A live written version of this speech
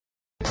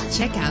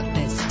Check out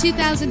this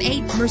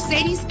 2008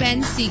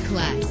 Mercedes-Benz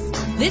C-Class.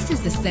 This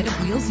is the set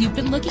of wheels you've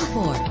been looking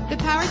for. The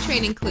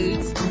powertrain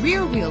includes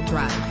rear-wheel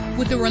drive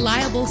with a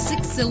reliable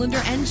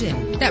 6-cylinder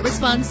engine that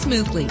responds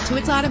smoothly to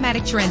its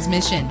automatic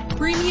transmission.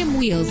 Premium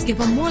wheels give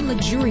a more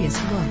luxurious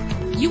look.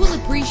 You will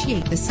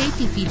appreciate the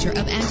safety feature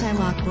of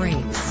anti-lock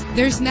brakes.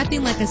 There's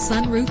nothing like a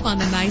sunroof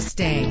on a nice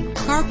day.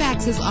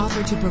 Carfax is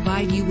offered to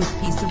provide you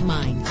with peace of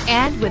mind.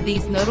 And with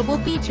these notable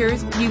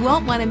features, you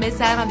won't want to miss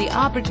out on the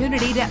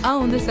opportunity to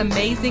own this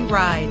amazing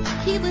ride.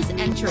 Keyless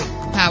entry,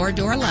 power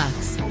door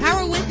locks,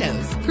 power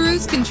windows,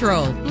 cruise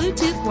control,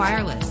 Bluetooth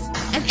wireless,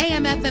 an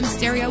AM/FM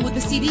stereo with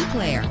a CD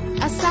player,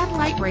 a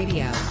satellite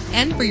radio.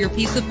 And for your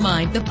peace of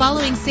mind, the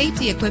following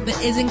safety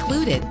equipment is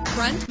included: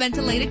 front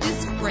ventilated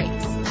disc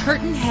brakes,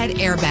 curtain head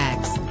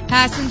airbags,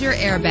 passenger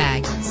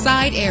airbag,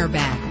 side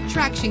airbag,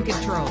 traction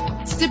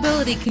control,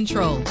 stability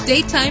control,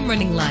 daytime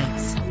running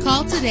lights.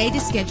 Call today to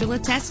schedule a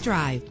test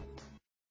drive.